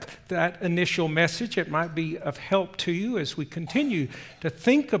that initial message. It might be of help to you as we continue to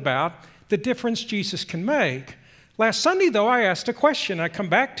think about the difference Jesus can make. Last Sunday, though, I asked a question. I come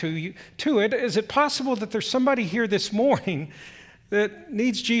back to it. Is it possible that there's somebody here this morning that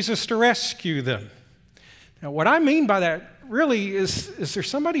needs Jesus to rescue them? Now, what I mean by that really is there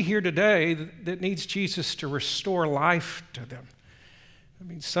somebody here today that needs Jesus to restore life to them? I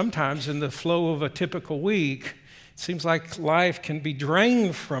mean, sometimes in the flow of a typical week, it seems like life can be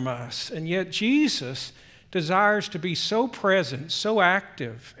drained from us, and yet Jesus desires to be so present, so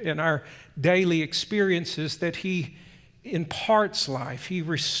active in our daily experiences that he imparts life, he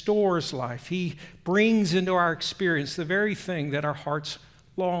restores life, he brings into our experience the very thing that our hearts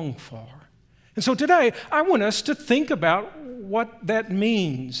long for. And so today, I want us to think about what that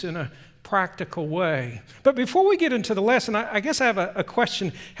means in a practical way. But before we get into the lesson, I guess I have a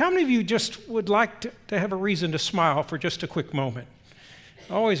question. How many of you just would like to have a reason to smile for just a quick moment?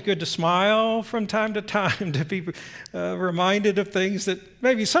 Always good to smile from time to time, to be reminded of things that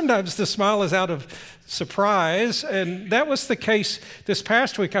maybe sometimes the smile is out of surprise. And that was the case this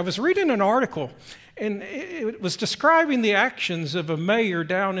past week. I was reading an article, and it was describing the actions of a mayor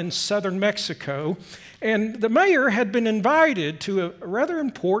down in southern Mexico. And the mayor had been invited to a rather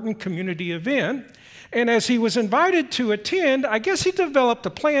important community event. And as he was invited to attend, I guess he developed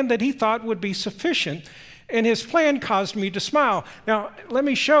a plan that he thought would be sufficient. And his plan caused me to smile. Now, let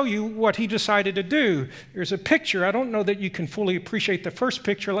me show you what he decided to do. There's a picture. I don't know that you can fully appreciate the first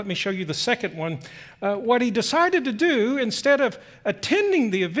picture. Let me show you the second one. What he decided to do, instead of attending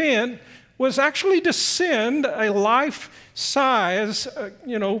the event, was actually to send a life-size,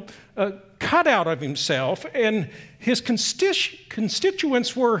 cutout of himself. And his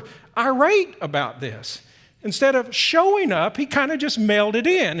constituents were irate about this. Instead of showing up, he kind of just mailed it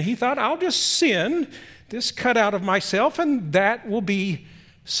in. He thought, I'll just send this cutout of myself, and that will be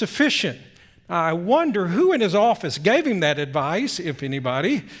sufficient. I wonder who in his office gave him that advice, if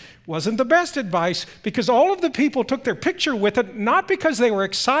anybody. Wasn't the best advice, because all of the people took their picture with it, not because they were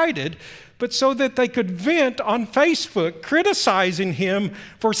excited, but so that they could vent on Facebook criticizing him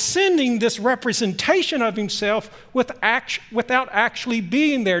for sending this representation of himself without actually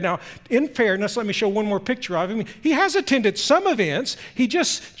being there. Now, in fairness, let me show one more picture of him. He has attended some events. He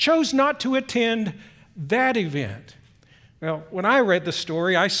just chose not to attend that event. Well, when I read the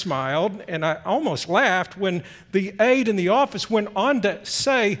story, I smiled and I almost laughed when the aide in the office went on to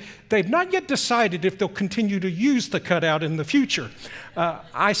say they've not yet decided if they'll continue to use the cutout in the future.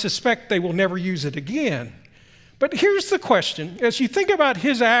 I suspect they will never use it again. But here's the question. As you think about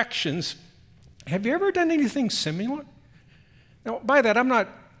his actions, have you ever done anything similar? Now, by that, I'm not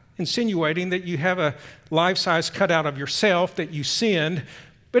insinuating that you have a life-size cutout of yourself that you send.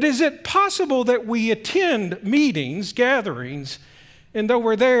 But is it possible that we attend meetings, gatherings, and though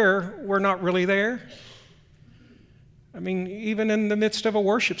we're there, we're not really there? I mean, even in the midst of a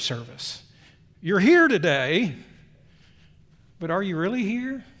worship service. You're here today, but are you really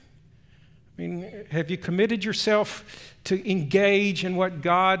here? I mean, have you committed yourself to engage in what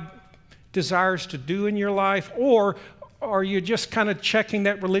God desires to do in your life? Or are you just kind of checking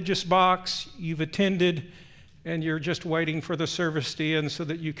that religious box? You've attended, and you're just waiting for the service to end so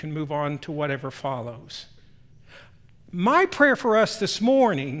that you can move on to whatever follows. My prayer for us this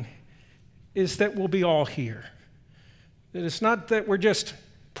morning is that we'll be all here. That it's not that we're just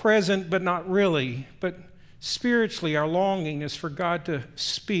present but not really, but spiritually our longing is for God to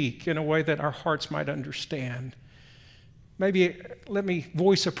speak in a way that our hearts might understand. Maybe let me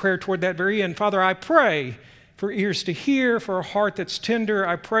voice a prayer toward that very end. Father, I pray for ears to hear, for a heart that's tender.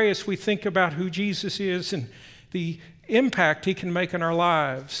 I pray as we think about who Jesus is and the impact he can make in our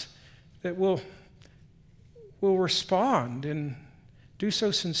lives, that we'll respond and do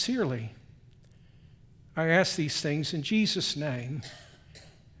so sincerely. I ask these things in Jesus' name.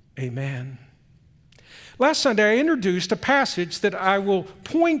 Amen. Last Sunday, I introduced a passage that I will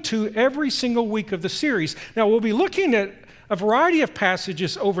point to every single week of the series. Now, we'll be looking at a variety of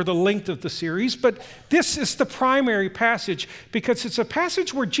passages over the length of the series, but this is the primary passage because it's a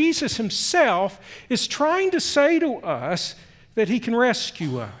passage where Jesus himself is trying to say to us that he can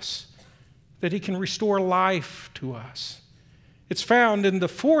rescue us, that he can restore life to us. It's found in the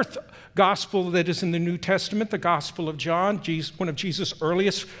fourth gospel that is in the New Testament, the Gospel of John. One of Jesus'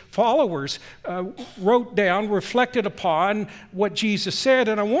 earliest followers wrote down, reflected upon what Jesus said.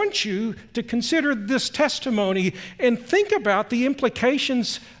 And I want you to consider this testimony and think about the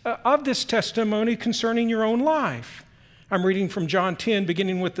implications of this testimony concerning your own life. I'm reading from John 10,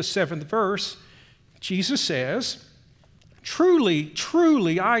 beginning with the 7th verse. Jesus says, "Truly,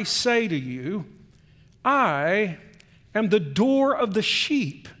 truly, I say to you, I am the door of the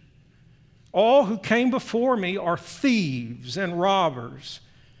sheep. All who came before me are thieves and robbers,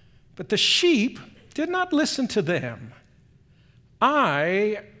 but the sheep did not listen to them.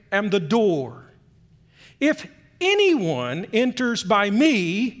 I am the door. If anyone enters by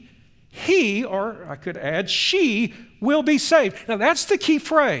me, he, or I could add, she, will be saved. Now that's the key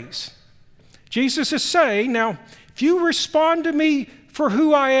phrase. Jesus is saying, now, if you respond to me for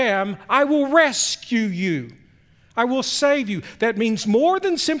who I am, I will rescue you. I will save you. That means more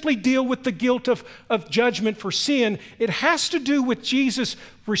than simply deal with the guilt of judgment for sin. It has to do with Jesus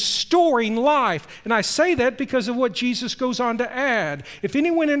restoring life. And I say that because of what Jesus goes on to add. If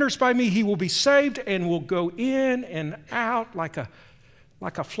anyone enters by me, he will be saved and will go in and out like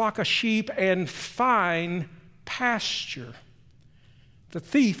a flock of sheep and find pasture. The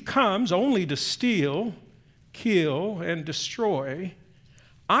thief comes only to steal, kill, and destroy.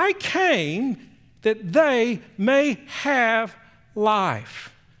 I came that they may have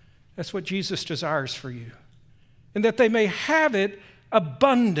life. That's what Jesus desires for you. And that they may have it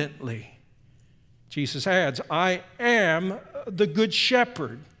abundantly. Jesus adds, I am the good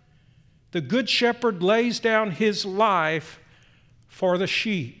shepherd. The good shepherd lays down his life for the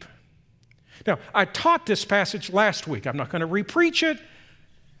sheep. Now, I taught this passage last week. I'm not going to repreach it.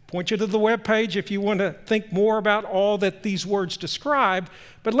 Point you to the webpage if you want to think more about all that these words describe.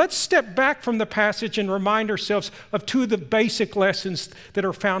 But let's step back from the passage and remind ourselves of two of the basic lessons that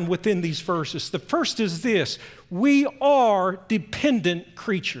are found within these verses. The first is this: we are dependent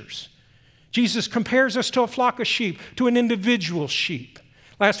creatures. Jesus compares us to a flock of sheep, to an individual sheep.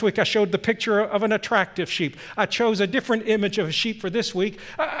 Last week I showed the picture of an attractive sheep. I chose a different image of a sheep for this week.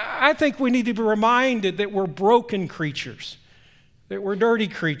 I think we need to be reminded that we're broken creatures, that we're dirty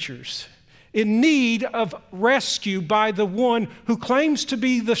creatures in need of rescue by the one who claims to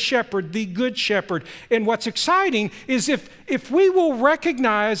be the shepherd, the good shepherd. And what's exciting is if we will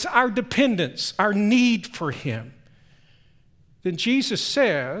recognize our dependence, our need for him, then Jesus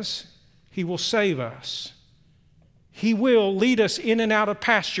says he will save us. He will lead us in and out of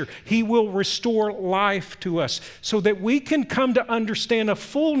pasture. He will restore life to us so that we can come to understand a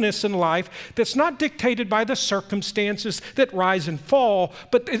fullness in life that's not dictated by the circumstances that rise and fall,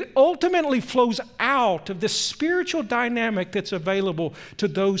 but it ultimately flows out of this spiritual dynamic that's available to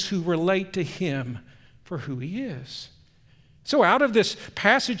those who relate to him for who he is. So out of this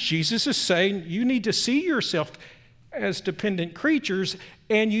passage, Jesus is saying you need to see yourself as dependent creatures,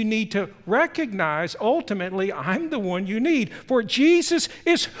 and you need to recognize, ultimately, I'm the one you need. For Jesus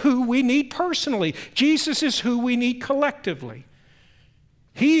is who we need personally. Jesus is who we need collectively.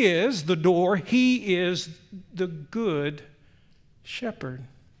 He is the door. He is the good shepherd.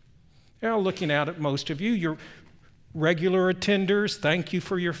 Now, looking out at most of you, you're regular attenders. Thank you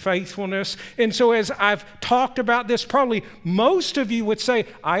for your faithfulness. And so as I've talked about this, probably most of you would say,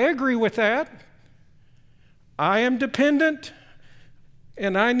 I agree with that. I am dependent,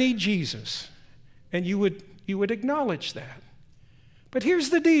 and I need Jesus. And you would acknowledge that. But here's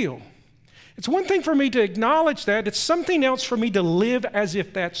the deal. It's one thing for me to acknowledge that. It's something else for me to live as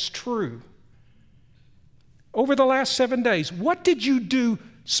if that's true. Over the last 7 days, what did you do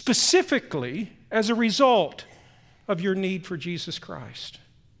specifically as a result of your need for Jesus Christ?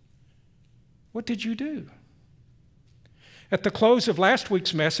 What did you do? At the close of last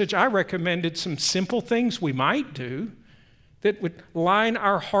week's message, I recommended some simple things we might do that would line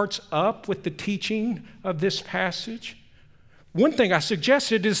our hearts up with the teaching of this passage. One thing I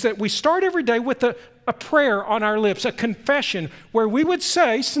suggested is that we start every day with a prayer on our lips, a confession, where we would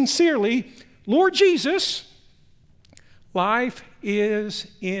say sincerely, Lord Jesus, life is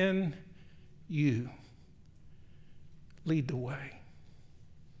in you. Lead the way.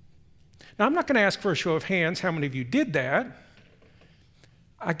 Now, I'm not going to ask for a show of hands how many of you did that.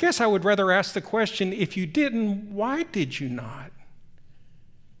 I guess I would rather ask the question, if you didn't, why did you not?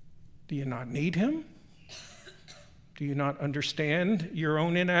 Do you not need him? Do you not understand your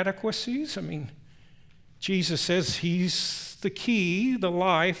own inadequacies? I mean, Jesus says he's the key, the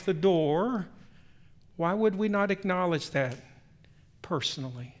life, the door. Why would we not acknowledge that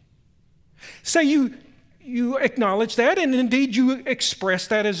personally? Say you acknowledge that, and indeed you express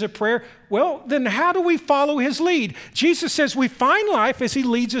that as a prayer. Well, then how do we follow his lead? Jesus says we find life as he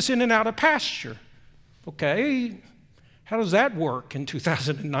leads us in and out of pasture. Okay, how does that work in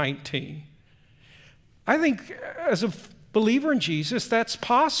 2019? I think as a believer in Jesus, that's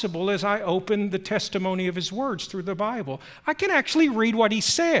possible as I open the testimony of his words through the Bible. I can actually read what he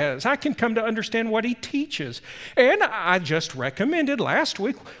says. I can come to understand what he teaches. And I just recommended last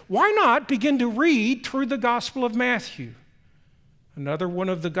week, why not begin to read through the Gospel of Matthew? Another one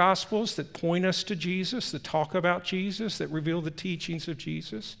of the Gospels that point us to Jesus, that talk about Jesus, that reveal the teachings of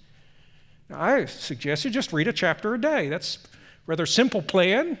Jesus. I suggested just read a chapter a day. That's a rather simple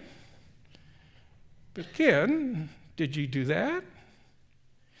plan. But again, did you do that?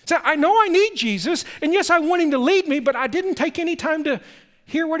 So I know I need Jesus, and yes, I want him to lead me, but I didn't take any time to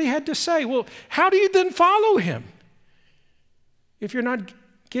hear what he had to say. Well, how do you then follow him if you're not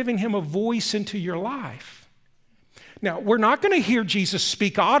giving him a voice into your life? Now, we're not going to hear Jesus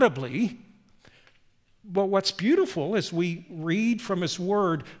speak audibly, but what's beautiful is we read from his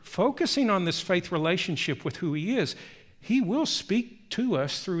word, focusing on this faith relationship with who he is. He will speak to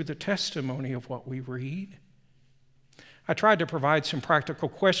us through the testimony of what we read. I tried to provide some practical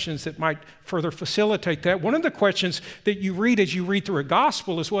questions that might further facilitate that. One of the questions that you read as you read through a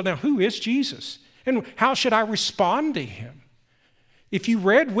gospel is, well, now, who is Jesus? And how should I respond to him? If you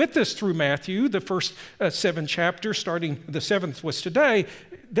read with us through Matthew, the first 7 chapters, starting the 7th was today,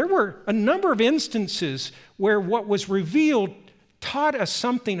 there were a number of instances where what was revealed taught us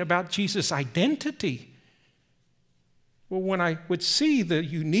something about Jesus' identity. Well, when I would see the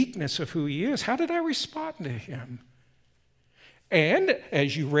uniqueness of who he is, how did I respond to him? And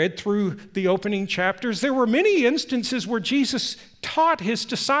as you read through the opening chapters, there were many instances where Jesus taught his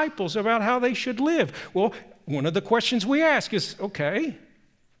disciples about how they should live. Well, one of the questions we ask is, okay,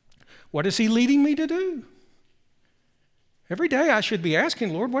 what is he leading me to do? Every day I should be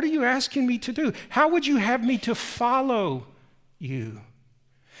asking, Lord, what are you asking me to do? How would you have me to follow you?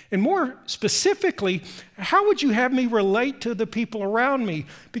 And more specifically, how would you have me relate to the people around me?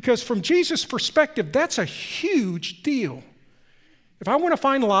 Because from Jesus' perspective, that's a huge deal. If I want to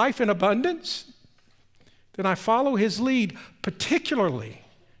find life in abundance, then I follow his lead, particularly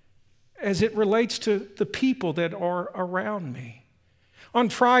as it relates to the people that are around me. On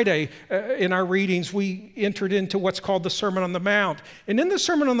Friday, in our readings, we entered into what's called the Sermon on the Mount. And in the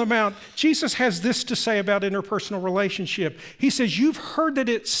Sermon on the Mount, Jesus has this to say about interpersonal relationship. He says, you've heard that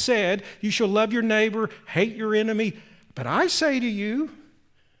it's said, you shall love your neighbor, hate your enemy. But I say to you,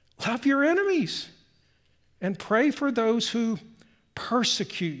 love your enemies and pray for those who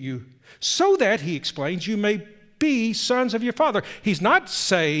persecute you, so that, he explains, you may be sons of your Father. He's not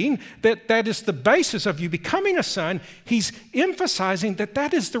saying that that is the basis of you becoming a son. He's emphasizing that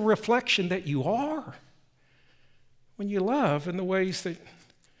that is the reflection that you are when you love in the ways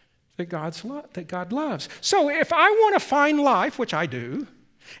that God loves. So if I want to find life, which I do,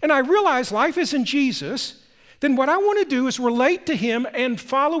 and I realize life is in Jesus, then what I want to do is relate to him and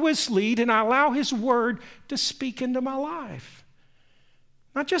follow his lead, and I allow his word to speak into my life.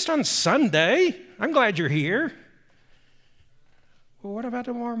 Not just on Sunday. I'm glad you're here. Well, what about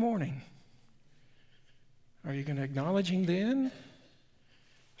tomorrow morning? Are you going to acknowledge him then?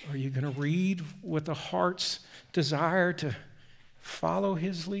 Are you going to read with a heart's desire to follow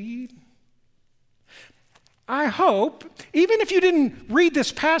his lead? I hope, even if you didn't read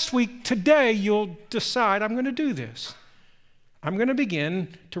this past week, today you'll decide, I'm going to do this. I'm going to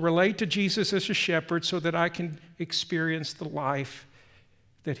begin to relate to Jesus as a shepherd so that I can experience the life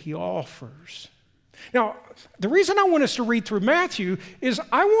that he offers. Now, the reason I want us to read through Matthew is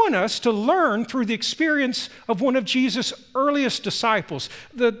I want us to learn through the experience of one of Jesus' earliest disciples,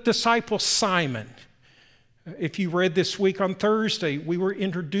 the disciple Simon. If you read this week on Thursday, we were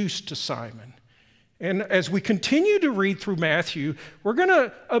introduced to Simon. And as we continue to read through Matthew, we're going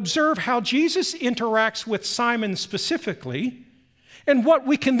to observe how Jesus interacts with Simon specifically, and what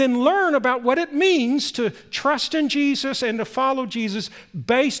we can then learn about what it means to trust in Jesus and to follow Jesus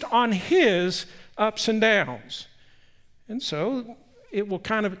based on his ups and downs. And so it will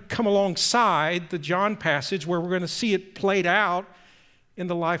kind of come alongside the John passage where we're going to see it played out in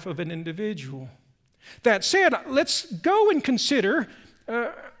the life of an individual. That said, let's go and consider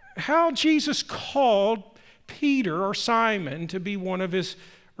how Jesus called Peter or Simon to be one of his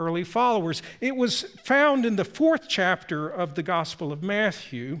early followers. It was found in the 4th chapter of the Gospel of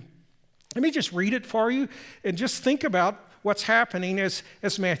Matthew. Let me just read it for you and just think about what's happening as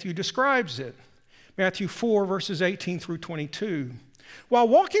Matthew describes it. Matthew 4, verses 18 through 22. While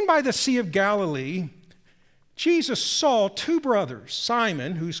walking by the Sea of Galilee, Jesus saw 2 brothers,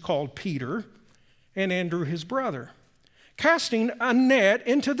 Simon, who's called Peter, and Andrew his brother, casting a net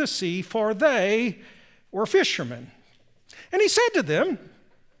into the sea, for they were fishermen. And he said to them,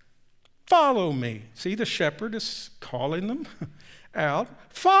 follow me. See, the shepherd is calling them out.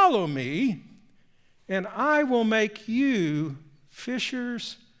 Follow me, and I will make you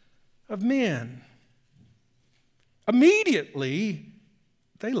fishers of men. Immediately,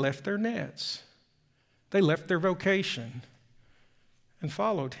 they left their nets. They left their vocation and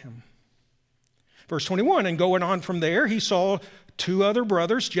followed him. Verse 21, and going on from there, he saw two other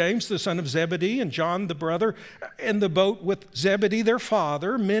brothers, James, the son of Zebedee, and John, the brother, in the boat with Zebedee, their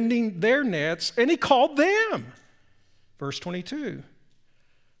father, mending their nets, and he called them. Verse 22.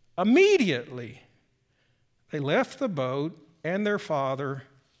 Immediately, they left the boat and their father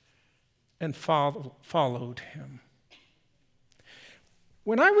and followed him.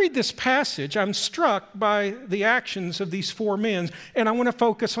 When I read this passage, I'm struck by the actions of these four men, and I want to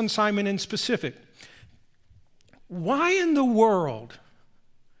focus on Simon in specific. Why in the world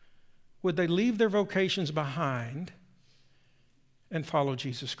would they leave their vocations behind and follow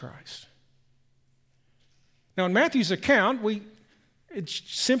Jesus Christ? Now, in Matthew's account, it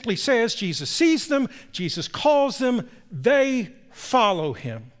simply says Jesus sees them, Jesus calls them, they follow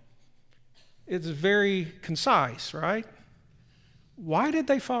him. It's very concise, right? Why did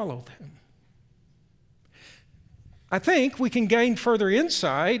they follow them? I think we can gain further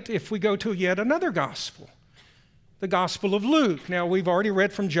insight if we go to yet another gospel, the Gospel of Luke. Now, we've already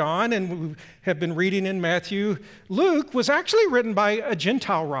read from John and we have been reading in Matthew. Luke was actually written by a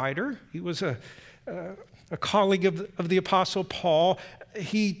Gentile writer. He was a colleague of the Apostle Paul.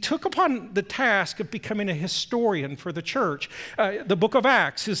 He took upon the task of becoming a historian for the church. The book of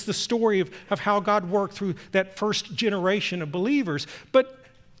Acts is the story of how God worked through that first generation of believers. But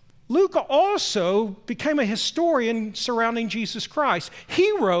Luke also became a historian surrounding Jesus Christ.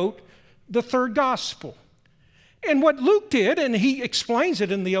 He wrote the third gospel. And what Luke did, and he explains it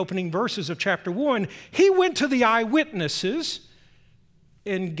in the opening verses of chapter 1, he went to the eyewitnesses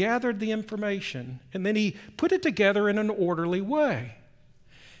and gathered the information, and then he put it together in an orderly way.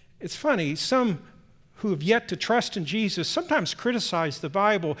 It's funny, some who have yet to trust in Jesus sometimes criticize the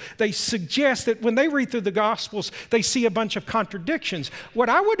Bible. They suggest that when they read through the Gospels, they see a bunch of contradictions. What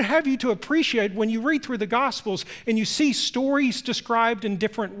I would have you to appreciate when you read through the Gospels and you see stories described in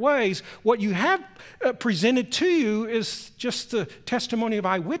different ways, what you have presented to you is just the testimony of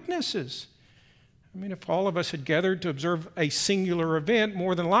eyewitnesses. I mean, if all of us had gathered to observe a singular event,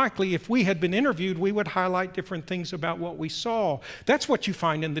 more than likely, if we had been interviewed, we would highlight different things about what we saw. That's what you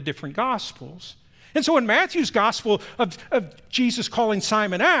find in the different Gospels. And so in Matthew's Gospel of Jesus calling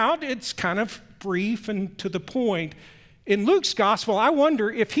Simon out, it's kind of brief and to the point. In Luke's Gospel, I wonder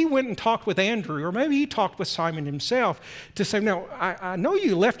if he went and talked with Andrew, or maybe he talked with Simon himself to say, "Now, I know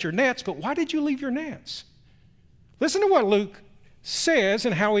you left your nets, but why did you leave your nets?" Listen to what Luke says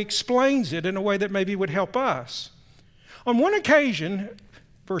and how he explains it in a way that maybe would help us. On one occasion,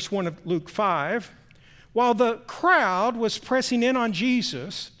 verse 1 of Luke 5, while the crowd was pressing in on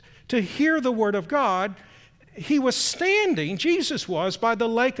Jesus to hear the word of God, he was standing, Jesus was, by the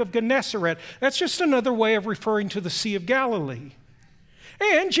lake of Gennesaret. That's just another way of referring to the Sea of Galilee.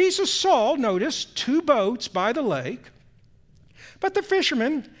 And Jesus saw, notice, two boats by the lake, but the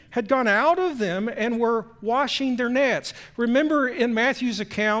fishermen had gone out of them and were washing their nets. Remember in Matthew's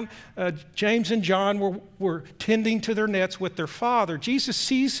account, James and John were tending to their nets with their father. Jesus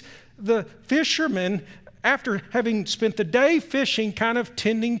sees the fishermen, after having spent the day fishing, kind of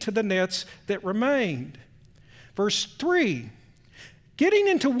tending to the nets that remained. Verse 3, getting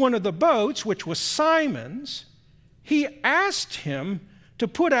into one of the boats, which was Simon's, he asked him to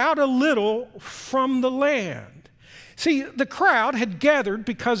put out a little from the land. See, the crowd had gathered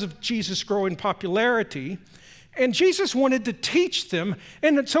because of Jesus' growing popularity, and Jesus wanted to teach them,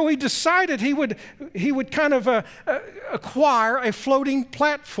 and so he decided he would kind of acquire a floating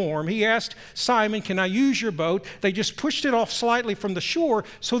platform. He asked Simon, "Can I use your boat?" They just pushed it off slightly from the shore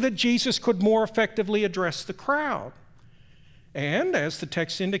so that Jesus could more effectively address the crowd. And as the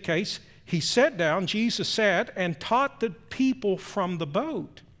text indicates, he sat down, Jesus sat, and taught the people from the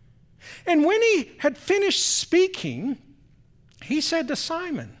boat. And when he had finished speaking, he said to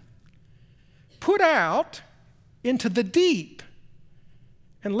Simon, "Put out into the deep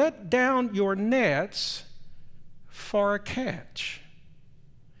and let down your nets for a catch."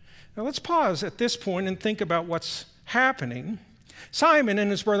 Now let's pause at this point and think about what's happening. Simon and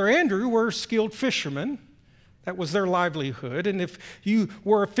his brother Andrew were skilled fishermen. That was their livelihood. And if you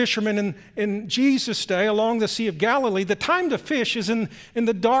were a fisherman in Jesus' day along the Sea of Galilee, the time to fish is in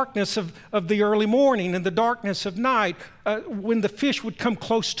the darkness of the early morning, in the darkness of night, when the fish would come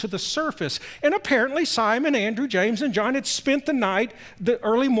close to the surface. And apparently Simon, Andrew, James, and John had spent the night, the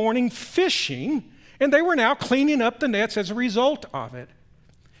early morning, fishing, and they were now cleaning up the nets as a result of it.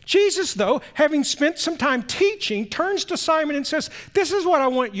 Jesus, though, having spent some time teaching, turns to Simon and says, "This is what I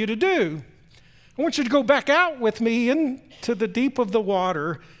want you to do. I want you to go back out with me into the deep of the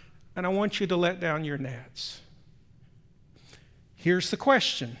water, and I want you to let down your nets." Here's the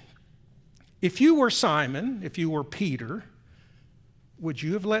question. If you were Simon, if you were Peter, would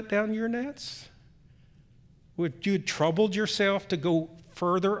you have let down your nets? Would you have troubled yourself to go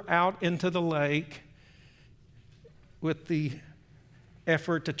further out into the lake with the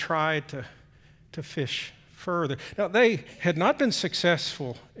effort to try to fish further? Now, they had not been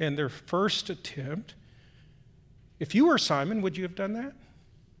successful in their first attempt. If you were Simon, would you have done that?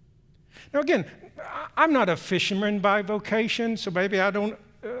 Now, again, I'm not a fisherman by vocation, so maybe I don't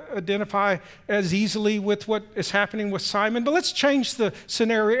identify as easily with what is happening with Simon, but let's change the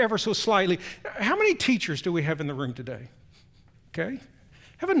scenario ever so slightly. How many teachers do we have in the room today? Okay?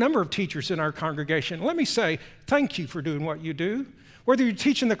 Have a number of teachers in our congregation. Let me say thank you for doing what you do. Whether you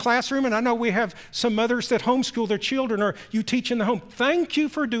teach in the classroom, and I know we have some mothers that homeschool their children, or you teach in the home, thank you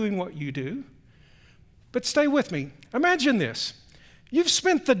for doing what you do. But stay with me. Imagine this. You've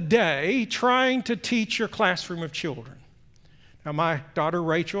spent the day trying to teach your classroom of children. Now, my daughter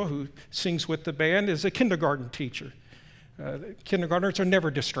Rachel, who sings with the band, is a kindergarten teacher. Kindergartners are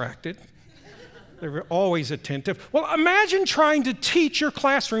never distracted. They're always attentive. Well, imagine trying to teach your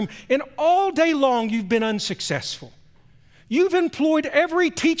classroom, and all day long you've been unsuccessful. You've employed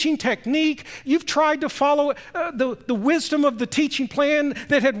every teaching technique. You've tried to follow the wisdom of the teaching plan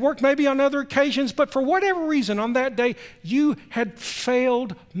that had worked maybe on other occasions, but for whatever reason on that day, you had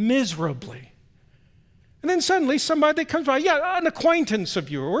failed miserably. And then suddenly somebody that comes by, an acquaintance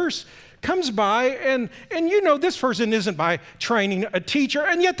of yours comes by, and you know this person isn't by training a teacher,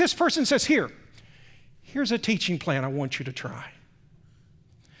 and yet this person says, here's a teaching plan I want you to try.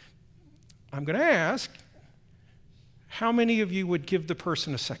 I'm going to ask, how many of you would give the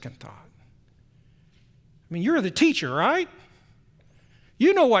person a second thought? I mean, you're the teacher, right?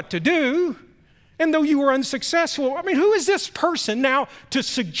 You know what to do. And though you were unsuccessful, I mean, who is this person now to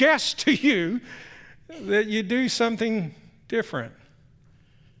suggest to you that you do something different?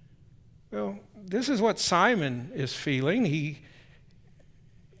 Well, this is what Simon is feeling. He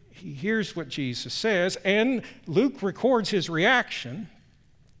hears what Jesus says, and Luke records his reaction.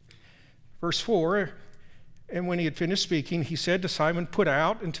 Verse 4, and when he had finished speaking, he said to Simon, put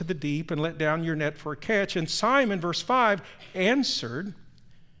out into the deep and let down your net for a catch. And Simon, verse 5, answered,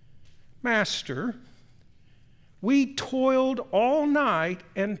 Master, we toiled all night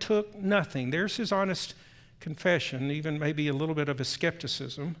and took nothing. There's his honest confession, even maybe a little bit of his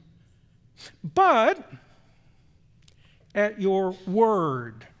skepticism. But at your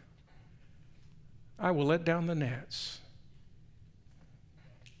word, I will let down the nets.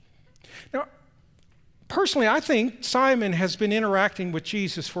 Now, personally, I think Simon has been interacting with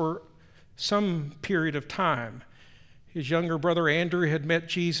Jesus for some period of time. His younger brother Andrew had met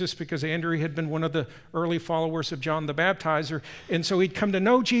Jesus because Andrew had been one of the early followers of John the Baptizer. And so he'd come to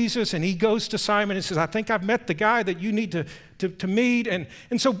know Jesus, and he goes to Simon and says, I think I've met the guy that you need to meet. And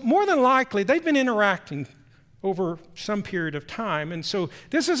so more than likely, they've been interacting over some period of time. And so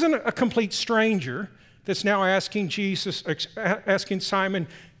this isn't a complete stranger that's now asking Simon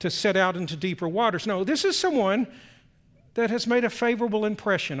to set out into deeper waters. No, this is someone that has made a favorable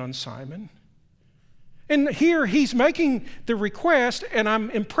impression on Simon. And here he's making the request, and I'm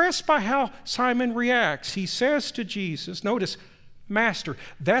impressed by how Simon reacts. He says to Jesus, notice, Master,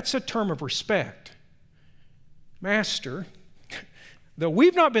 that's a term of respect. Master, though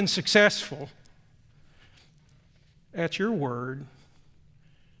we've not been successful, at your word,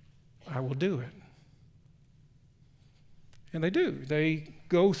 I will do it. And they do. They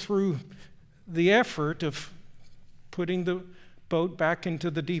go through the effort of putting the boat back into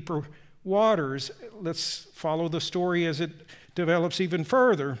the deeper waters. Let's follow the story as it develops even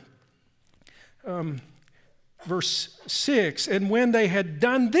further. Verse 6, and when they had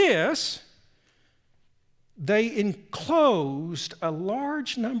done this, they enclosed a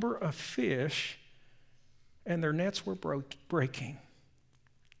large number of fish, and their nets were breaking.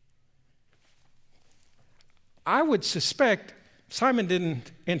 I would suspect Simon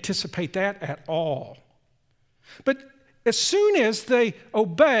didn't anticipate that at all. But as soon as they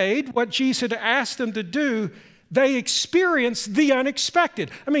obeyed what Jesus had asked them to do, they experienced the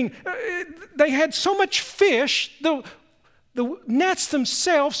unexpected. I mean, they had so much fish, the nets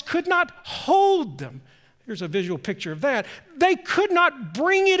themselves could not hold them. Here's a visual picture of that. They could not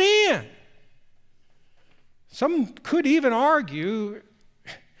bring it in. Some could even argue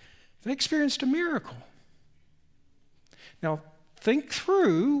they experienced a miracle. Now, think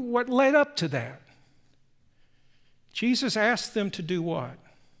through what led up to that. Jesus asked them to do what?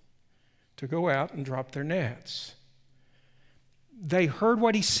 To go out and drop their nets. They heard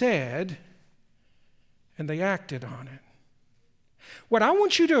what he said, and they acted on it. What I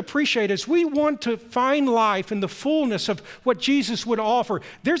want you to appreciate is we want to find life in the fullness of what Jesus would offer.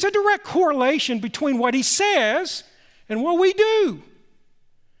 There's a direct correlation between what he says and what we do.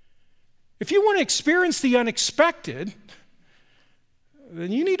 If you want to experience the unexpected,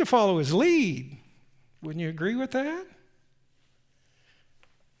 then you need to follow his lead. Wouldn't you agree with that?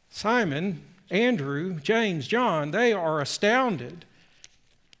 Simon, Andrew, James, John, they are astounded.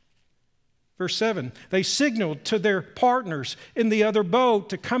 Verse 7, they signaled to their partners in the other boat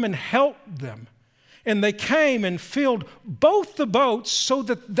to come and help them. And they came and filled both the boats so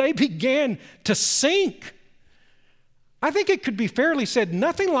that they began to sink. I think it could be fairly said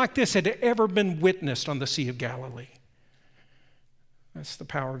nothing like this had ever been witnessed on the Sea of Galilee. That's the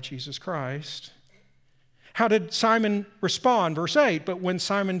power of Jesus Christ. How did Simon respond? Verse 8, but when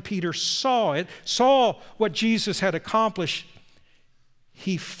Simon Peter saw what Jesus had accomplished,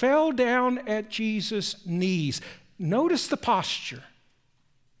 he fell down at Jesus' knees. Notice the posture.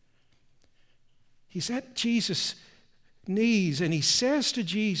 He's at Jesus' knees and he says to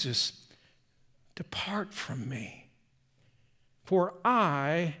Jesus, "Depart from me, for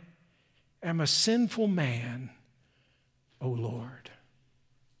I am a sinful man, O Lord."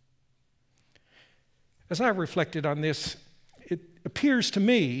 As I reflected on this, it appears to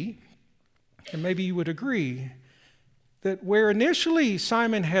me, and maybe you would agree, that where initially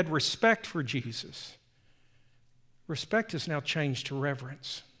Simon had respect for Jesus, respect has now changed to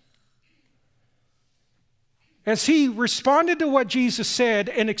reverence. As he responded to what Jesus said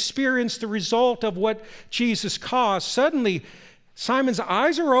and experienced the result of what Jesus caused, suddenly Simon's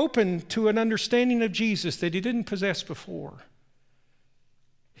eyes are open to an understanding of Jesus that he didn't possess before.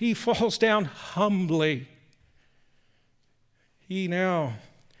 He falls down humbly. He now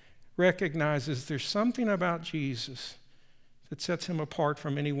recognizes there's something about Jesus that sets him apart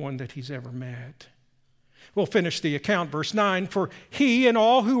from anyone that he's ever met. We'll finish the account, verse 9. For he and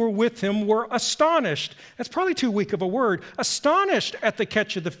all who were with him were astonished. That's probably too weak of a word. Astonished at the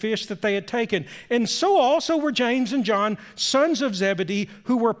catch of the fish that they had taken. And so also were James and John, sons of Zebedee,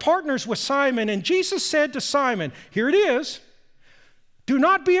 who were partners with Simon. And Jesus said to Simon, here it is, do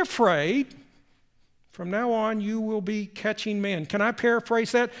not be afraid. From now on, you will be catching men. Can I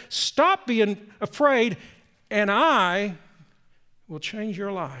paraphrase that? Stop being afraid, and I will change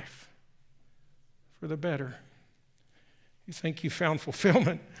your life for the better. You think you found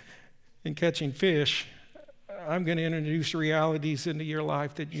fulfillment in catching fish. I'm going to introduce realities into your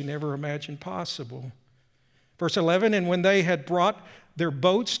life that you never imagined possible. Verse 11, and when they had brought their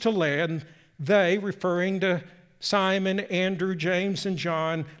boats to land, they, referring to Simon, Andrew, James, and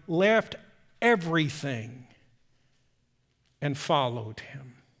John, left everything and followed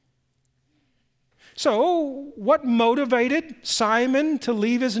him. So, what motivated Simon to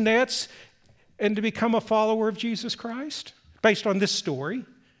leave his nets and to become a follower of Jesus Christ? Based on this story,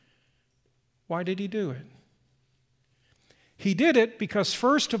 why did he do it? He did it because,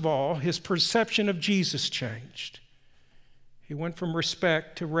 first of all, his perception of Jesus changed. He went from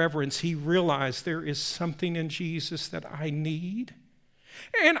respect to reverence. He realized there is something in Jesus that I need.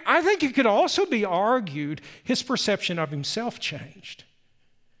 And I think it could also be argued his perception of himself changed.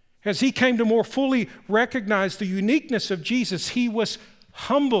 As he came to more fully recognize the uniqueness of Jesus, he was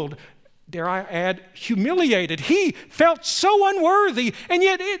humbled, dare I add, humiliated. He felt so unworthy, and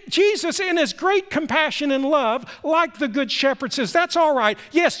yet Jesus, in his great compassion and love, like the Good Shepherd, says, that's all right.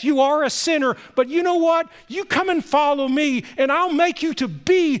 Yes, you are a sinner, but you know what? You come and follow me, and I'll make you to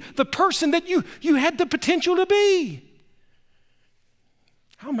be the person that you had the potential to be.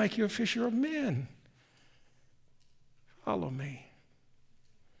 I'll make you a fisher of men. Follow me.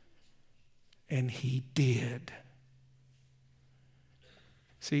 And he did.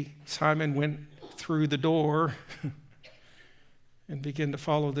 See, Simon went through the door and began to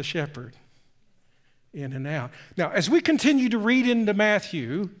follow the shepherd in and out. Now, as we continue to read into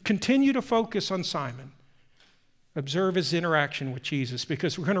Matthew, continue to focus on Simon. Observe his interaction with Jesus,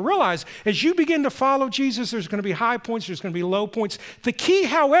 because we're going to realize as you begin to follow Jesus, there's going to be high points, there's going to be low points. The key,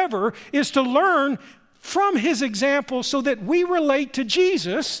 however, is to learn from his example so that we relate to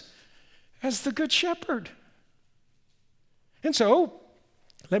Jesus as the Good Shepherd. And so,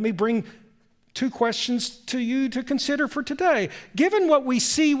 let me bring two questions to you to consider for today. Given what we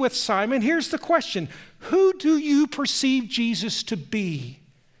see with Simon, here's the question. Who do you perceive Jesus to be?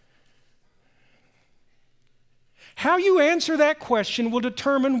 How you answer that question will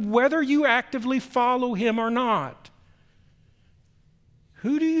determine whether you actively follow him or not.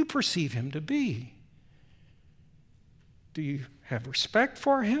 Who do you perceive him to be? Do you have respect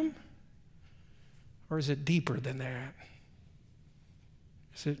for him? Or is it deeper than that?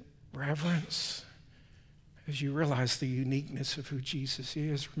 Is it reverence? As you realize the uniqueness of who Jesus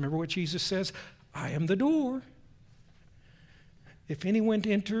is. Remember what Jesus says? I am the door. If anyone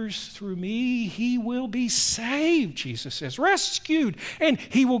enters through me, he will be saved, Jesus says, rescued, and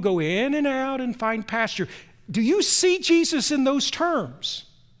he will go in and out and find pasture. Do you see Jesus in those terms?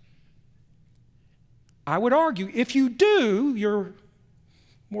 I would argue, if you do, you're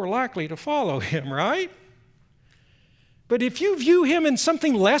more likely to follow him, right? But if you view him in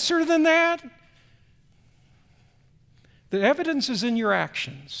something lesser than that, the evidence is in your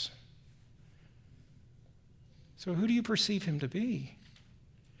actions. So who do you perceive him to be?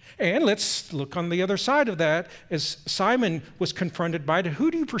 And let's look on the other side of that. As Simon was confronted by it,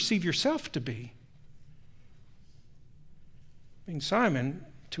 who do you perceive yourself to be? I mean, Simon,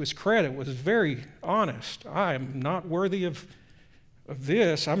 to his credit, was very honest. I am not worthy of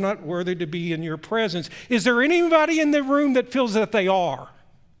this. I'm not worthy to be in your presence. Is there anybody in the room that feels that they are?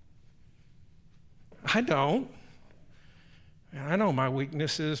 I don't. I know my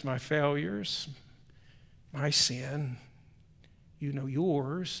weaknesses, my failures, my sin. You know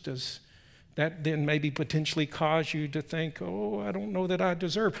yours. Does that then maybe potentially cause you to think, oh, I don't know that I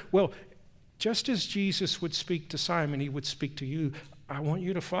deserve? Well, just as Jesus would speak to Simon, he would speak to you. I want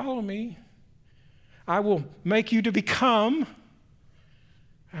you to follow me. I will make you to become.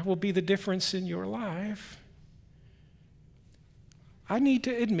 I will be the difference in your life. I need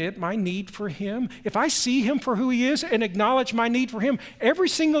to admit my need for him. If I see him for who he is and acknowledge my need for him every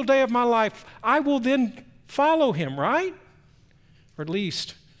single day of my life, I will then follow him, right? Or at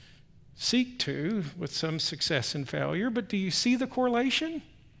least seek to, with some success and failure. But do you see the correlation?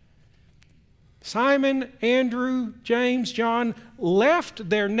 Simon, Andrew, James, John left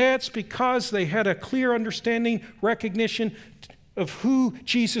their nets because they had a clear understanding, recognition of who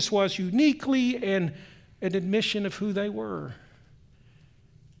Jesus was uniquely, and an admission of who they were.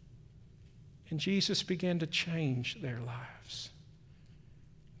 And Jesus began to change their lives.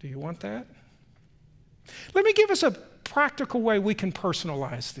 Do you want that? Let me give us a practical way we can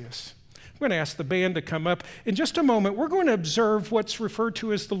personalize this. I'm going to ask the band to come up. In just a moment, we're going to observe what's referred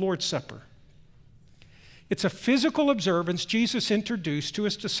to as the Lord's Supper. It's a physical observance Jesus introduced to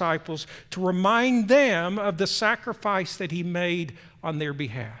his disciples to remind them of the sacrifice that he made on their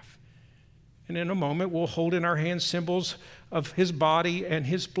behalf. And in a moment, we'll hold in our hands symbols of his body and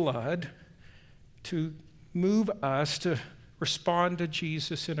his blood to move us to respond to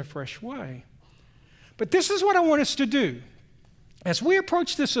Jesus in a fresh way. But this is what I want us to do. As we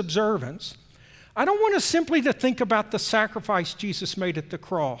approach this observance, I don't want us simply to think about the sacrifice Jesus made at the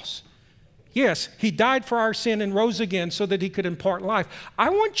cross. Yes, he died for our sin and rose again so that he could impart life. I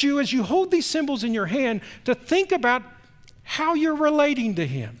want you, as you hold these symbols in your hand, to think about how you're relating to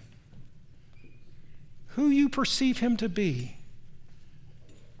him, who you perceive him to be,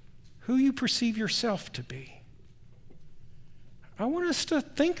 who you perceive yourself to be. I want us to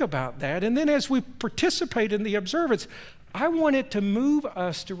think about that. And then as we participate in the observance, I want it to move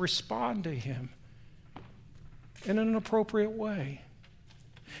us to respond to him in an appropriate way.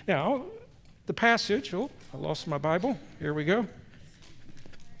 Now, the passage, I lost my Bible. Here we go.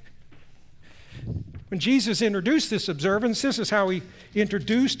 When Jesus introduced this observance, this is how he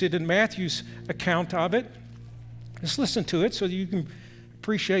introduced it in Matthew's account of it. Let's listen to it so you can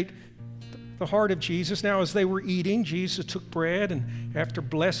appreciate the heart of Jesus. Now, as they were eating, Jesus took bread and after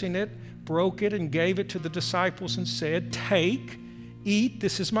blessing it, broke it and gave it to the disciples and said, "Take, eat,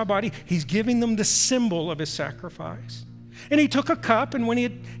 this is my body." He's giving them the symbol of his sacrifice. And he took a cup, and when he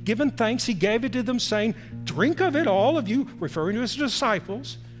had given thanks, he gave it to them, saying, "Drink of it, all of you," referring to his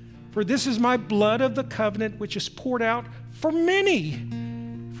disciples, "for this is my blood of the covenant, which is poured out for many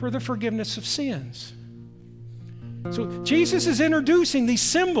for the forgiveness of sins." So Jesus is introducing these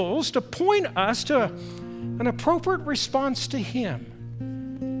symbols to point us to an appropriate response to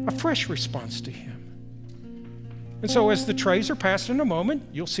him, a fresh response to him. And so as the trays are passed in a moment,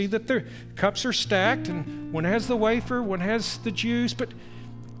 you'll see that the cups are stacked, and one has the wafer, one has the juice. But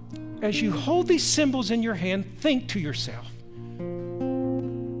as you hold these symbols in your hand, think to yourself,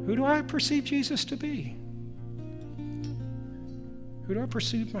 who do I perceive Jesus to be? Who do I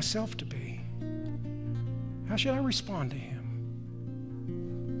perceive myself to be? How should I respond to him?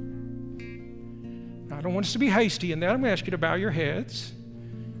 Now, I don't want us to be hasty in that. I'm going to ask you to bow your heads.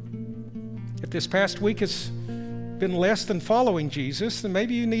 If this past week has been less than following Jesus, then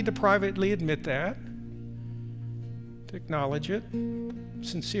maybe you need to privately admit that, to acknowledge it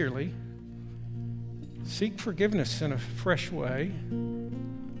sincerely. Seek forgiveness in a fresh way.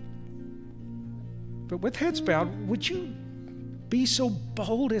 But with heads bowed, would you be so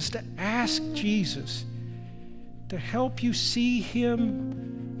bold as to ask Jesus to help you see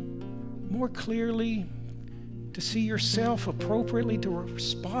him more clearly, to see yourself appropriately, to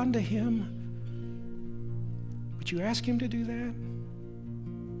respond to him? Would you ask him to do that?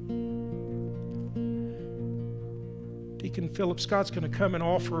 Deacon Philip Scott's going to come and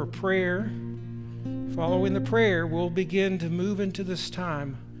offer a prayer. Following the prayer, we'll begin to move into this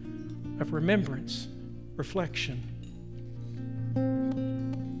time of remembrance, reflection.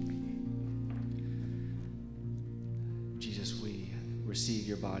 Jesus, we receive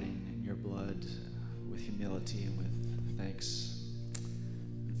your body and your blood with humility and with thanks.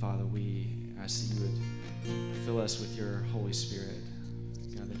 And Father, we ask that you would fill us with your Holy Spirit.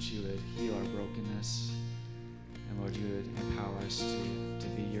 God, that you would heal our brokenness. And Lord, you would empower us to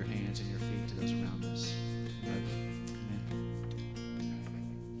be your hands and your feet to those around us. Lord,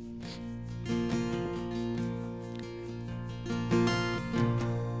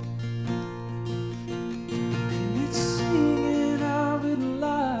 It's singing out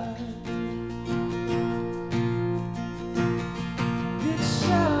alive. It's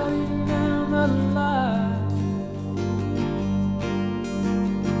shouting out alive.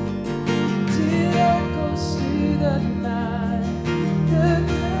 It echoes through the night. The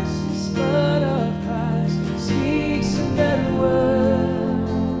precious blood of Christ speaks a better word.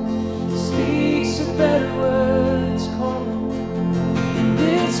 Speaks a better word. It's calling.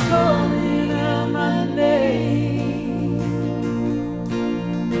 It's calling out my name.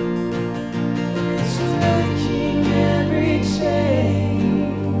 It's breaking every chain.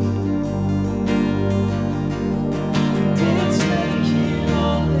 It's making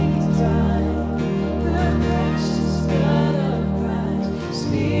all things right. The precious blood of Christ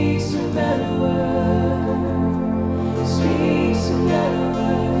speaks a better word. Speaks a better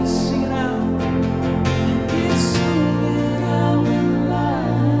word. Sing it out. It's singing out in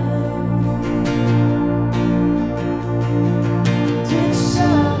life. It's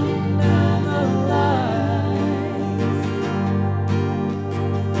shouting out of life.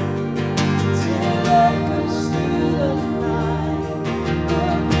 Till echoes through the night. The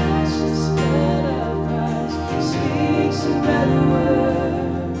precious blood of Christ speaks a better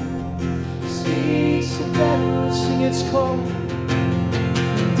word. Speaks a better word. Sing, it's calling.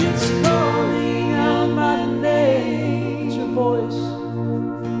 It's calling out my name. It's your voice.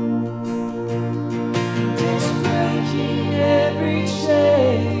 It's breaking every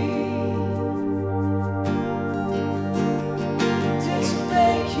chain. It's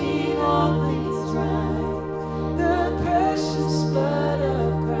making all things right. The precious blood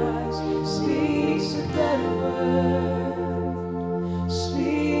of Christ speaks a better word.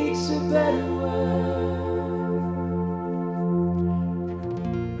 Speaks a better word.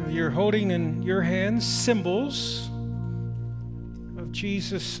 You're holding in your hands symbols of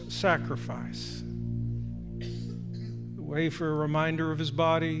Jesus' sacrifice. The wafer, a reminder of his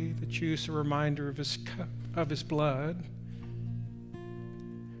body; the juice, a reminder of his cup, of his blood.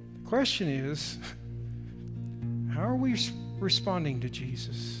 The question is, how are we responding to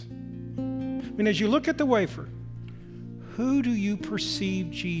Jesus? I mean, as you look at the wafer, who do you perceive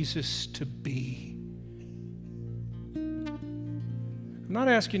Jesus to be? I'm not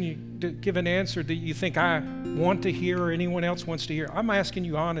asking you to give an answer that you think I want to hear or anyone else wants to hear. I'm asking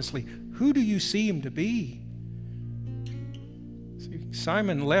you honestly, who do you see him to be? See,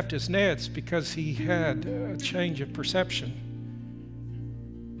 Simon left his nets because he had a change of perception.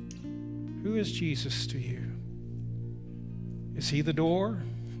 Who is Jesus to you? Is he the door?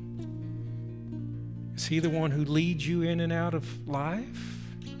 Is he the one who leads you in and out of life?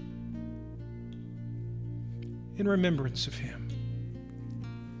 In remembrance of him.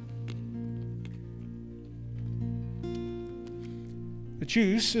 The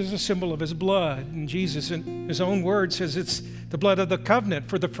juice is a symbol of his blood, and Jesus, in his own words, says it's the blood of the covenant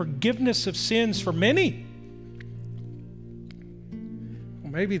for the forgiveness of sins for many.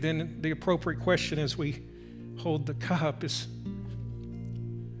 Well, maybe then the appropriate question as we hold the cup is,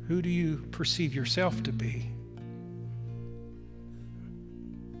 who do you perceive yourself to be?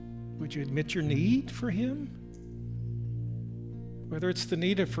 Would you admit your need for him? Whether it's the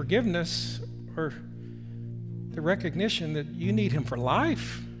need of forgiveness or the recognition that you need him for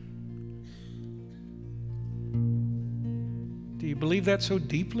life. Do you believe that so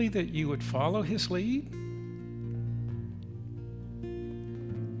deeply that you would follow his lead?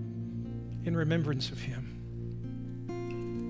 In remembrance of him.